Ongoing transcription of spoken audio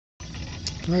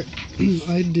Alright,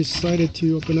 I decided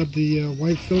to open up the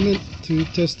white filament to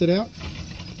test it out,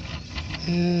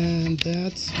 and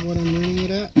that's what I'm running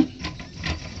it at.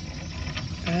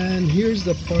 And here's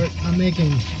the part I'm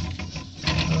making.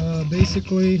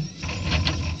 Basically,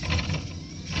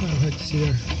 oh, hard to see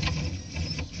there.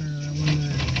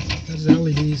 That's the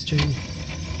LEDs change.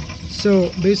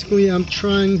 So basically, I'm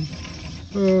trying.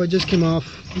 Oh, it just came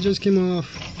off. It just came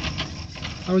off.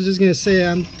 I was just gonna say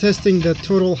I'm testing the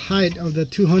total height of the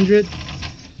 200.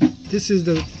 This is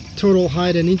the total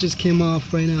height, and it just came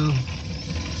off right now.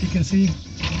 As you can see,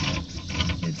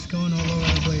 it's going all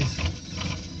over the place.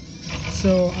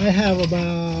 So I have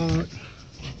about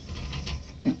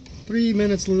 3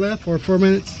 minutes left, or 4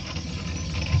 minutes,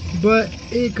 but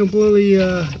it completely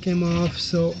came off.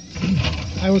 So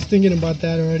I was thinking about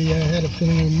that already. I had a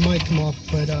feeling it might come off,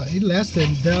 but it lasted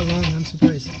that long. I'm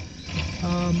surprised.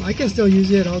 I can still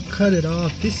use it. I'll cut it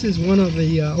off. This is one of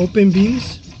the open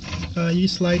beams. You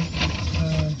slide,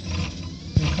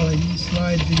 you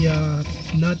slide the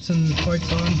nuts and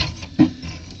parts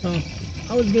on.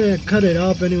 I was gonna cut it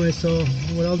off anyway, so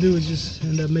what I'll do is just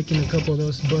end up making a couple of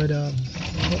those. But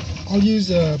I'll use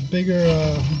a bigger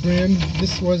brim.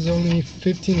 This was only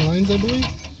 15 lines, I believe.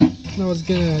 And I was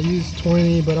gonna use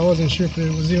 20, but I wasn't sure if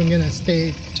it was even gonna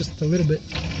stay just a little bit.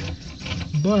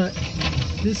 But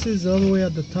this is all the way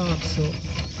at the top, so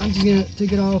I'm just gonna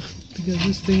take it off because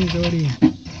this thing is already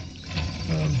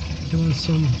doing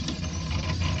some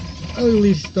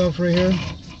ugly stuff right here.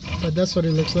 But that's what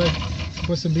it looks like. It's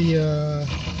supposed to be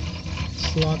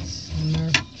slots in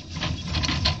there.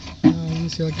 Let me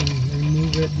see if I can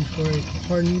remove it before it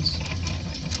hardens.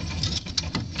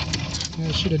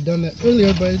 I should have done that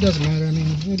earlier, but it doesn't matter. I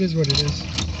mean, it is what it is.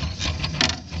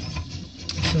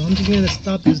 So I'm just gonna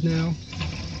stop this now.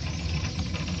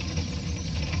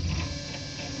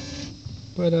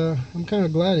 But I'm kind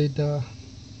of glad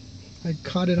I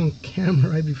caught it on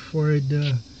camera right before it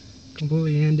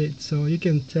completely ended, so you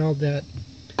can tell that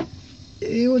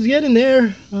it was getting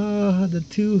there. The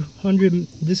 200,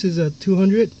 this is a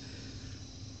 200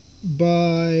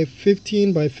 by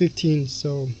 15 by 15,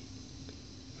 so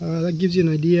that gives you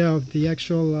an idea of the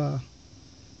actual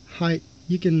height.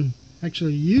 You can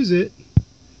actually use it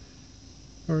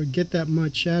or get that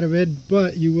much out of it,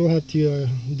 but you will have to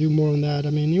do more on that.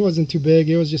 I mean, it wasn't too big.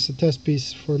 It was just a test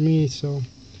piece for me, so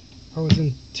I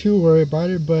wasn't too worried about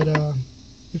it. But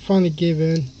it finally gave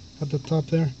in at the top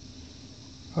there.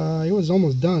 It was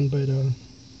almost done, but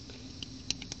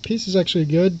piece is actually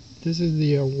good. This is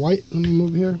the white. Let me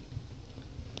move here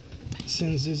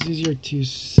since it's easier to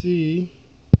see.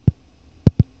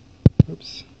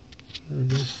 Oops, there we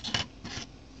go.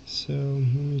 So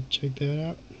let me check that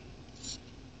out.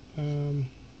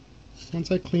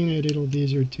 Once I clean it, it'll be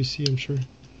easier to see, I'm sure.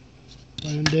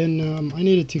 And then I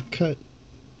needed to cut,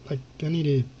 like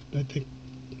I think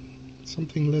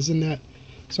something less than that.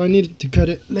 So I needed to cut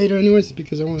it later anyways,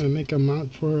 because I want to make a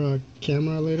mount for a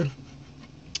camera later.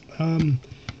 I'm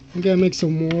gonna make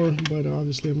some more, but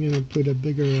obviously I'm gonna put a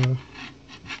bigger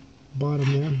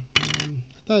bottom there. I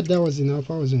thought that was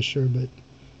enough. I wasn't sure, but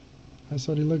that's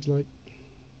what it looks like.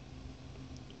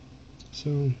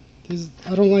 So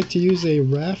I don't like to use a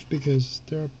raft because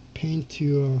they're a pain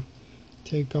to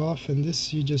take off, and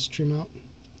this you just trim out.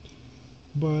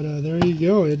 But there you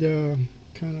go. It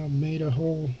kind of made a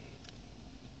whole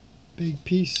big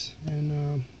piece,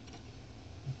 and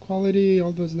quality,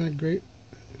 although it's not great,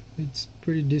 it's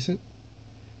pretty decent.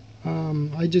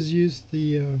 I just used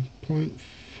the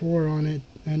 0.4 on it,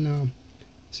 and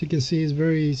as you can see, it's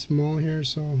very small here,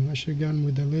 so I should have gone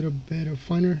with a little bit of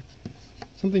finer,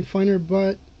 something finer,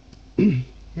 but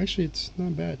actually it's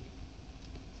not bad.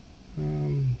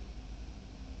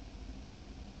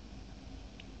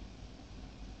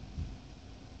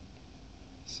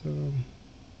 So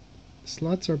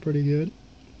slots are pretty good.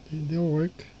 They'll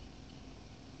work.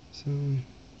 So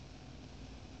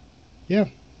yeah,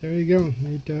 there you go.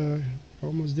 It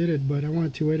almost did it, but I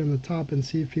wanted to wait on the top and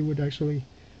see if it would actually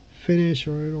finish,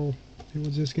 or it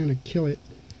was just gonna kill it,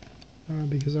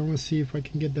 because I want to see if I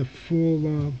can get the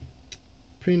full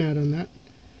printout on that.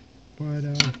 But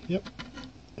yep,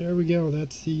 there we go.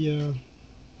 That's the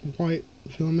white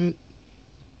filament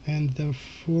and the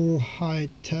full height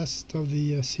test of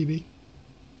the CB.